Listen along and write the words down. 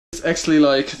It's actually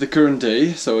like the current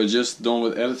day, so I just done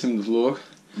with editing the vlog.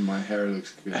 My hair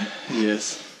looks good.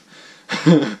 Yes.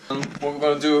 What we're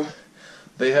gonna do,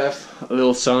 they have a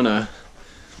little sauna.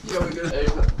 Ja, we're gonna...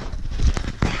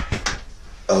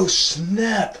 Oh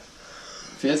snap!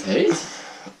 Vind je het heet?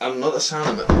 I'm not a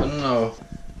sauna man. I don't know.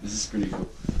 This is pretty cool.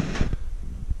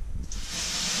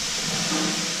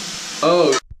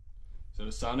 Oh! So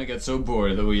the sauna gets so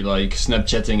bored that we like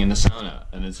Snapchatting in the sauna,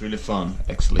 and it's really fun,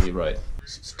 actually, right?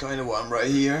 It's kind of warm right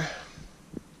here.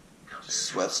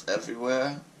 Sweats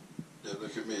everywhere. Yeah,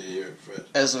 look at me here, Fred.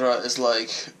 Ezra is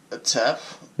like a tap.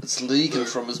 It's leaking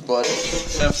from his body.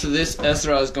 After this,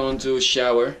 Ezra is going to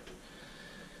shower,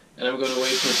 and I'm gonna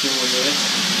wait for a few more minutes.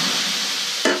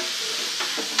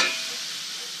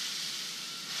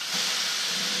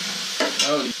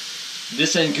 Oh,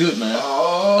 this ain't good, man.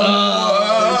 Oh!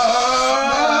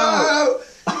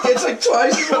 It's like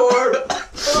twice as warm.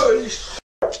 Holy shit.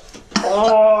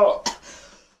 Oh!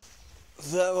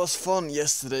 That was fun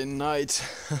yesterday night.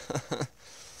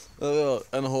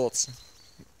 And hot.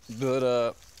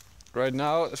 But right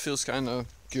now it feels kind of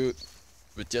good.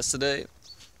 But yesterday,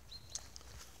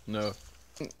 no.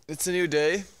 It's a new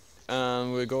day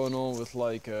and we're going on with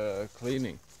like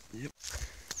cleaning. Yep.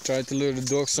 Try to lure the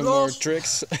dog some more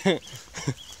tricks. But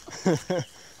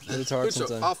it's hard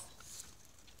sometimes. Af.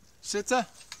 Zitten.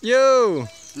 Yo!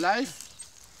 Blijf.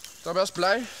 Tabas,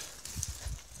 blijf.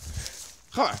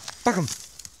 Ga maar. Pak hem.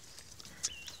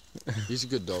 He's a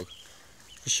good dog.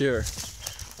 For sure.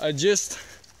 I just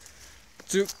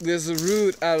took this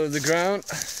root out of the ground.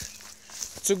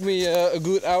 Took me a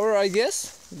good hour, I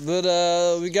guess, but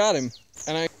we got him.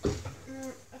 And I.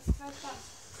 Even 5 pas.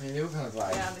 Ben je nu ook aan het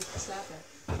waaien? Ja, dat ik slapen.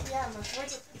 Ja, maar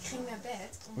voordat ik ging naar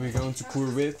bed. We're going to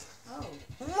Courwit. Oh.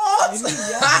 What?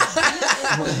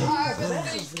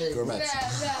 Gourmet.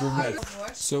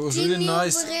 So it was really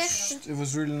nice. It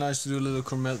was really nice to do a little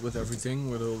gourmet with everything,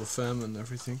 with all the fam and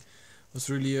everything. It was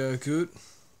really good.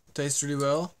 Tastes really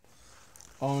well.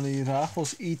 Only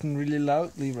Rachel's eating really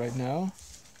loudly right now.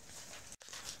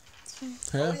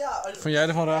 Hè? Oh ja, Vond jij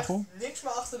ervan, Rachel? Niks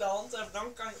meer achter de hand hebt,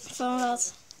 dan kan je... Van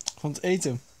wat? Van het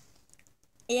eten.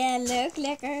 Ja, leuk,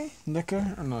 lekker.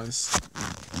 Lekker? Oh, nice.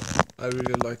 I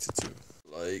really liked it too.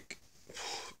 Like,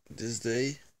 this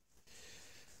day,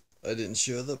 I didn't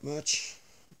share that much,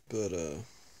 but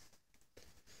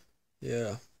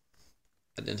yeah,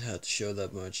 I didn't have to show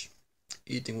that much.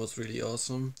 Eating was really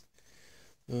awesome.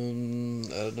 I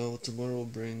don't know what tomorrow will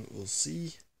bring, we'll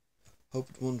see. Hope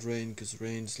it won't rain, because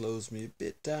rain slows me a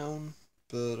bit down,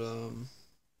 but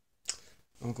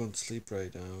I'm going to sleep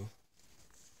right now.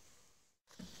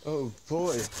 Oh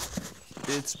boy,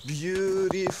 it's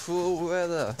beautiful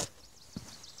weather.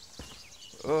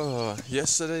 Oh,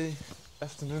 yesterday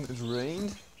afternoon it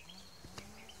rained,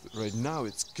 but right now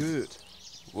it's good.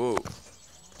 Whoa.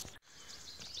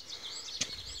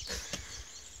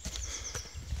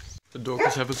 The dog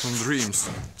is having some dreams.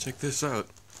 Check this out.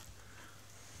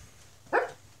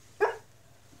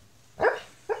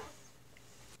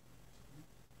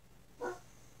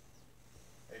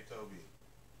 Hey Toby.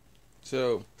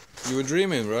 So, you were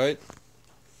dreaming, right?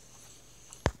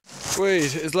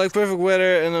 Wait, it's like perfect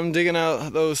weather and I'm digging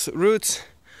out those roots.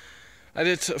 I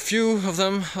did a few of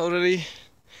them already.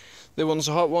 This one's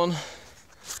a hot one.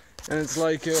 And it's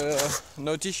like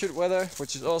no t-shirt weather,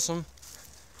 which is awesome.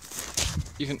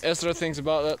 Even Ezra thinks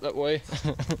about that way.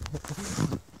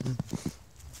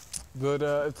 But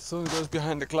if the sun goes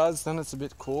behind the clouds, then it's a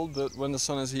bit cold. But when the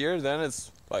sun is here, then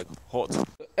it's like hot.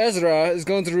 Ezra is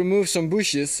going to remove some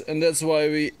bushes, and that's why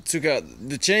we took out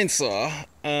the chainsaw.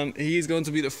 He's going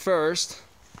to be the first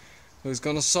who's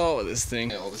gonna saw this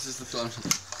thing. Oh, this is the fun.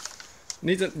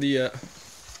 Niet the.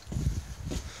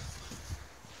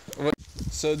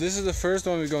 So this is the first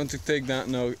one we're going to take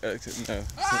down. No, no,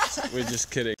 we're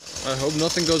just kidding. I hope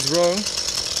nothing goes wrong.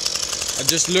 I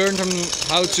just learned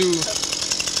how to.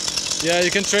 Yeah,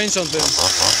 you can train something.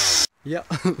 Yeah.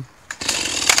 Woo!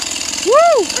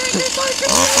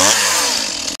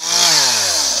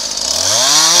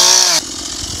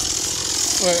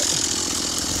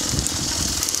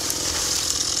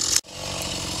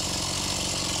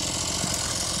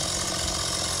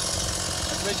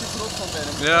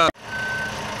 Yeah.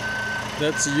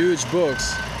 That's a huge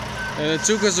box. And it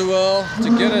took us a while to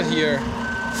get it here.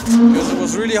 Because it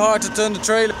was really hard to turn the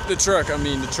truck.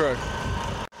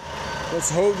 Let's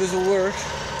hope this will work.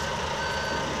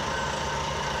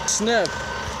 Snap.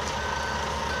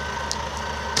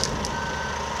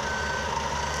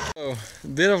 Oh,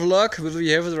 bit of luck, but we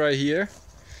have it right here.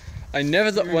 I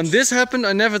never thought, when this happened,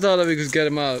 I never thought that we could get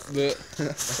him out, but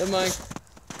never mind.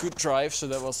 Good drive, so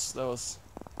that was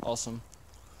awesome.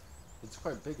 It's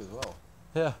quite big as well.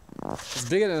 Yeah, it's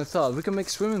bigger than I thought. We can make a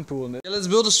swimming pool in it. Yeah, let's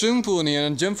build a swimming pool in here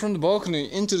and jump from the balcony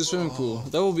into the swimming pool.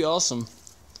 That will be awesome.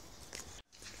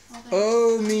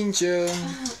 Oh, Mientje,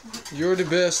 you're the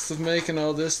best of making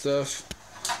all this stuff.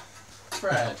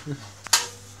 Fred.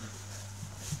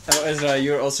 Oh, Ezra,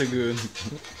 you're also good.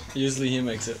 Usually he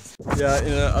makes it. Yeah,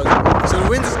 so the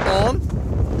wind is on,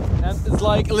 and it's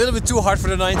like a little bit too hard for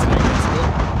the 90 degrees.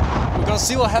 We're gonna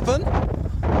see what happens.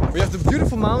 We have the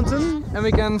beautiful mountain, and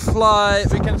we can fly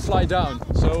down.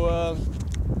 So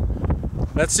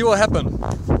let's see what happens.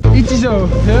 Ietsje zo,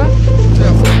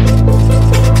 ja?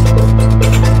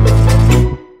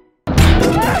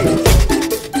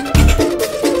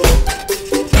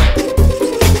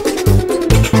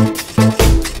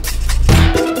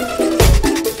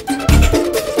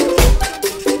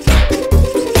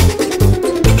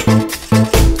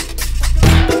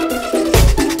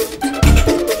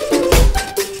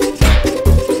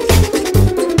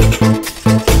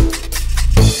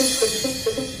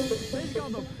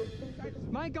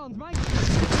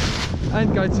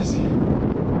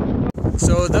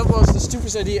 So that was the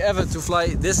stupidest idea ever to fly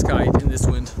this kite in this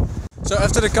wind. So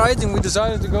after the kiting we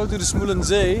decided to go to the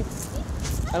Smulensee,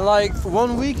 and like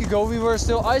 1 week ago we were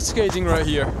still ice skating right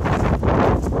here.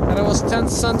 And it was 10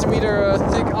 centimeter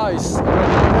thick ice. And right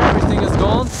now everything is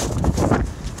gone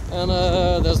and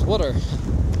there's water.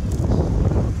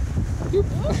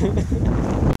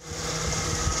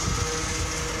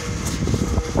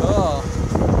 Oh,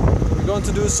 we're going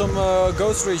to do some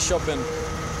grocery shopping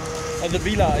at the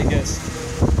villa, I guess.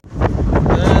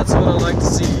 That's what I like to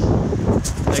see.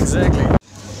 Exactly.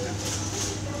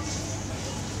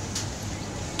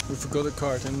 We forgot a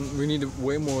cart and we need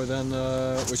way more than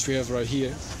which we have right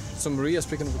here. So Maria's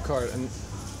picking up a cart and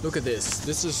look at this.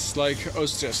 This is like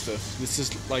Austria stuff. This is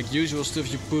like usual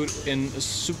stuff you put in a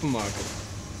supermarket.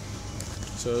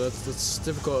 So that's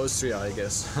typical Austria, I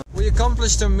guess. We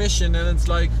accomplished our mission and it's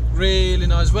like really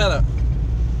nice weather.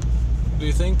 Do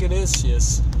you think it is?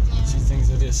 Yes. She thinks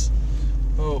it is.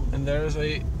 Oh, and there is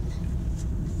a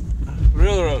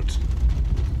railroad.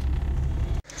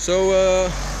 So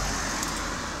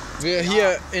we're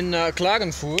here in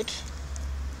Klagenfurt.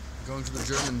 Going to the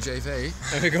German JV.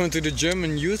 And we're going to the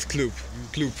German youth club.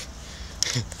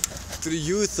 To the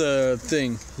youth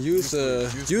thing. Youth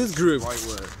group. Right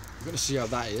word. We're gonna see how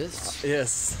that is.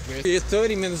 Yes. We're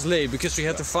 30 minutes late because we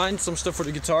had to find some stuff for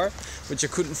the guitar, which I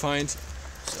couldn't find.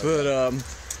 But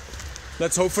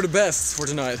let's hope for the best for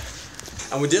tonight.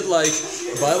 And we did like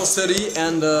Bible study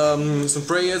and some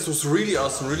prayers. It was really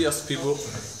awesome people.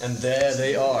 And there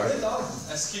they are.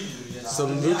 So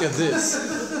look at this.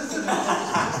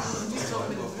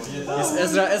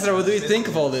 Yes, Ezra, what do you think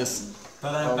of all this?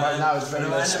 Right now it's very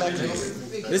much spectacular.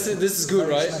 This is good,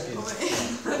 right?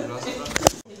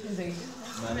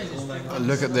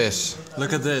 Look at this.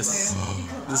 Look at this.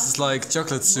 This is like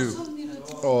chocolate soup.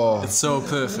 Oh, It's so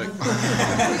perfect.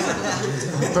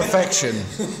 perfection.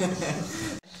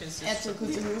 Er hat so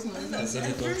kurze Hosen an.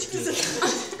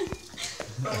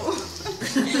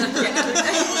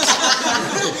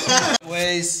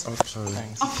 Ways. Oh, sorry.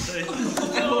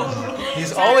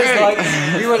 He's always like,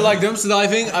 we were like dumpster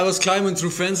diving, I was climbing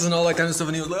through fences and all that kind of stuff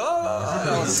and he was like,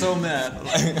 oh, I was so mad.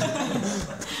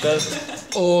 There's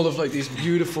all of like these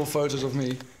beautiful photos of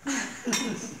me.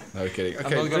 No kidding.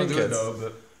 Okay, I'm not gonna drink do it though,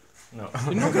 but no.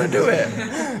 You're not gonna do it.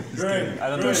 I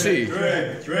don't know. Lucy.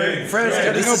 Fred's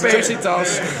getting a baby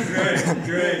task.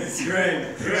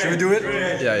 Should we do it?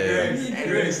 Yeah.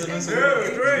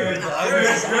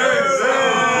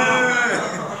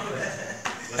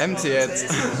 Empty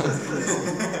it.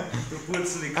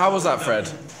 How was that,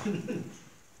 Fred?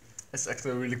 It's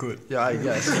actually really good. Yeah, I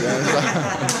guess.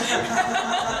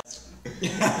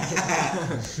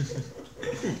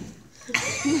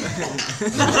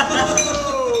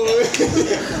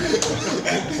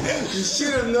 You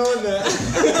should have known that.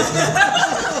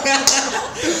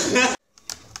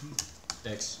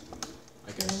 Dex.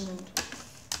 I guess.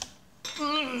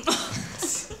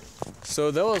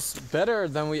 So that was better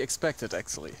than we expected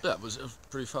actually. Yeah, it was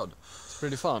pretty fun. It's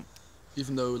pretty fun.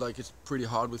 Even though like it's pretty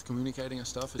hard with communicating and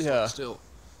stuff, it's Yeah. like, still.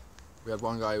 We had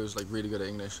one guy who was like really good at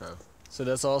English, so. So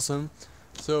that's awesome.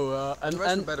 So The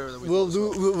rest were better than we we'll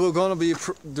thought, do. We're gonna be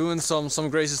doing some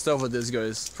crazy stuff with this,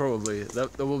 guys. Probably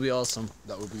that will be awesome.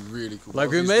 That would be really cool. Like One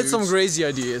of we these made some dudes- crazy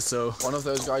ideas. So One of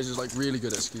those guys is like really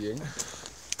good at skiing.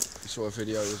 We saw a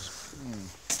video, it was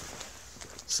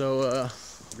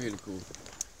really cool.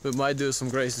 we might do some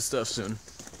crazy stuff soon.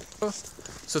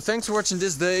 So thanks for watching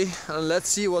this day, and let's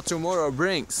see what tomorrow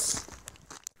brings.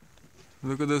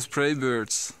 Look at those prey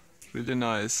birds. Really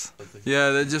nice.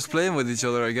 Yeah, they're just playing with each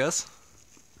other, I guess.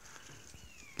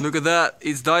 Look at that,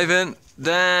 it's diving.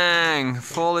 Dang,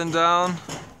 falling down.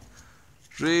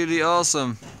 Really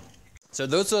awesome. So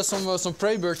those are some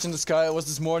prey birds in the sky. It was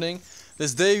this morning.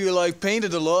 This day we like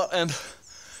painted a lot, and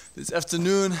this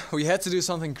afternoon we had to do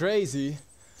something crazy.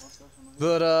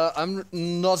 But I'm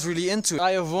not really into it.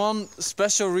 I have one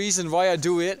special reason why I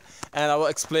do it, and I will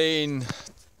explain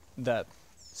that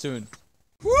soon.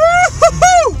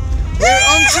 Woohoo! We're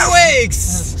on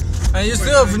 2X! And you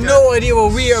still have no idea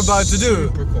what we are about to do.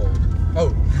 Super cold.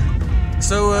 Oh.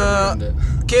 So,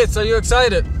 kids, are you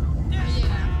excited?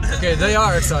 Yeah. Okay, they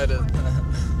are excited.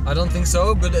 I don't think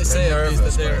so, but they say at least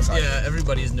that nervous, they're. Yeah,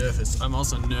 everybody is nervous. I'm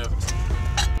also nervous.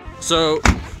 So,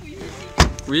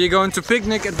 we're going to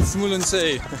picnic at the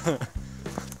Smoelensee.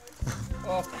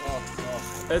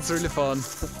 It's really fun.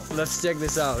 Let's check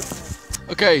this out.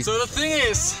 Okay. So the thing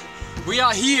is, we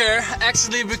are here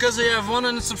actually because we have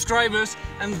 100 subscribers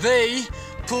and they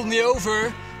pulled me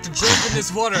over to jump in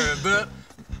this water. But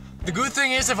the good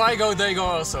thing is if I go, they go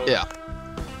also. Yeah.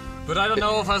 But I don't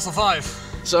know if I survive.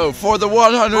 So for the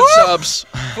 100 Woo! subs,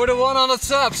 For the 100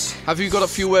 subs, have you got a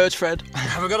few words, Fred?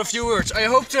 have I got a few words. I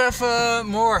hope to have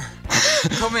more.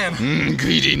 Come in.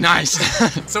 Greedy, nice.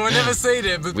 So I never say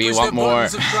that, but We push want that button, more.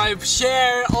 subscribe,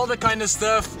 share, all that kind of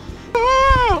stuff.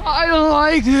 Oh, I don't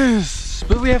like this,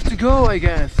 but we have to go, I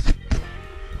guess.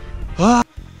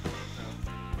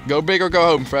 Go big or go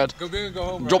home, Fred. Go big or go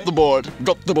home. Drop the board.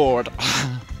 Drop the board.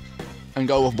 And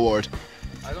go off board.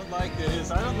 I don't like this.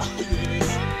 I don't like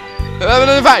this. We hebben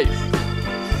er 5,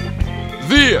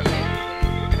 4,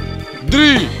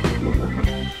 3,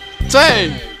 2,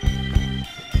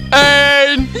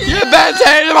 1. Je bent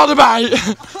helemaal erbij.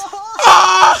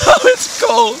 Ah, it's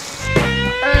cold.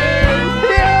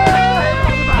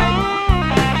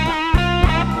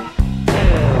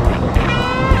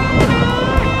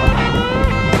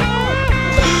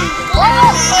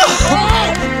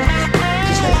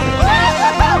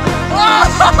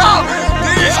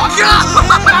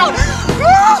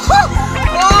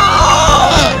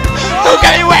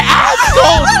 Okay, wait,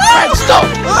 stop! Fred, stop!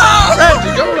 Fred,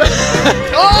 go away!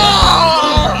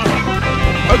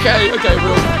 Okay,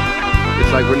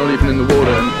 it's like we're not even in the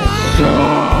water and it's so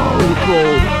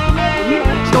cold.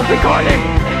 Stop recording!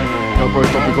 GoPro,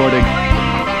 stop recording.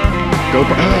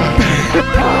 GoPro.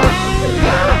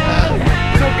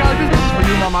 So guys, this is for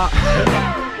you, mama.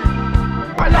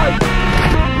 I like.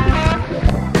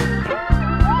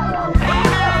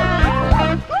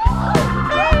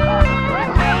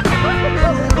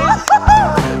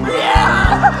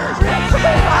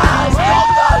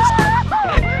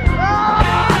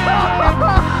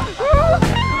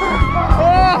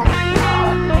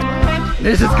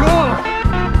 This is cool!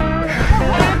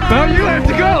 Now you have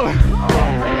to go!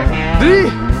 3,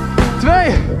 2,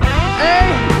 1,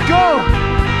 go!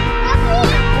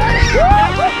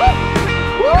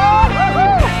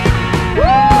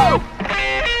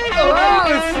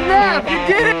 Oh snap! You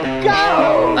did it! Go!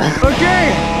 Okay!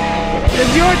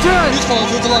 It's your turn! Niet vallen,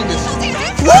 veel te lang dus.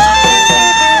 Woo!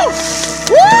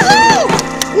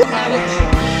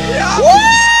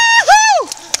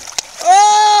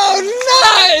 Oh,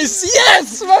 nice!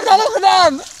 Yes! We hebben dat nog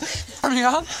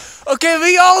gedaan! Okay,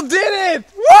 we all did it!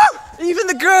 Woo! Even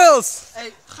the girls!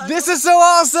 This is so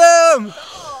awesome!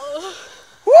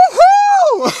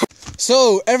 Woohoo!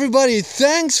 So, everybody,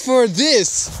 thanks for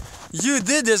this! You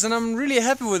did this and I'm really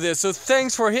happy with this, so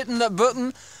thanks for hitting that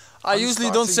button. I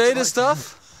usually don't say this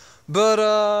stuff, but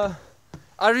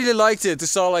I really liked it to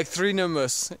saw like 3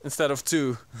 numbers instead of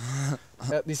 2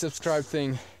 at the subscribe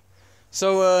thing.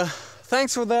 So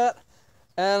thanks for that,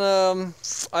 and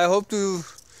I hope to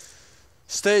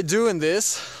stay doing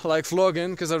this, like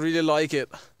vlogging, because I really like it.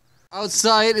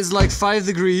 Outside is like 5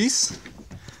 degrees,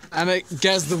 and I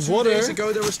guess the water... 2 days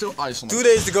ago there was still ice on it. 2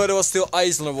 days ago there was still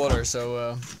ice on the water,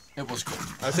 so It was cold.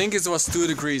 I think it was 2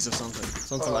 degrees or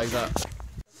something like that.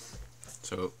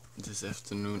 So this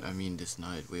afternoon, I mean this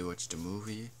night, we watched a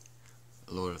movie,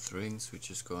 Lord of the Rings. We're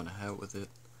just going ahead with it.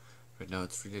 Right now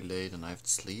it's really late and I have to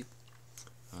sleep.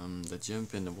 The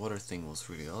jump in the water thing was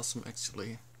really awesome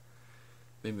actually.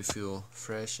 Made me feel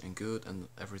fresh and good and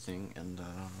everything, and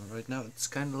right now it's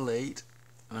kinda late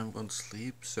and I'm going to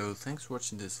sleep. So thanks for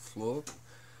watching this vlog.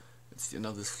 It's the end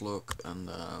of this vlog, and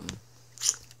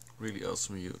really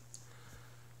awesome you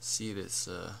see this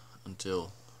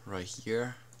until right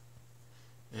here.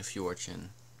 If you're watching,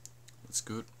 that's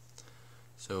good.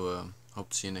 So hope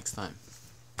to see you next time.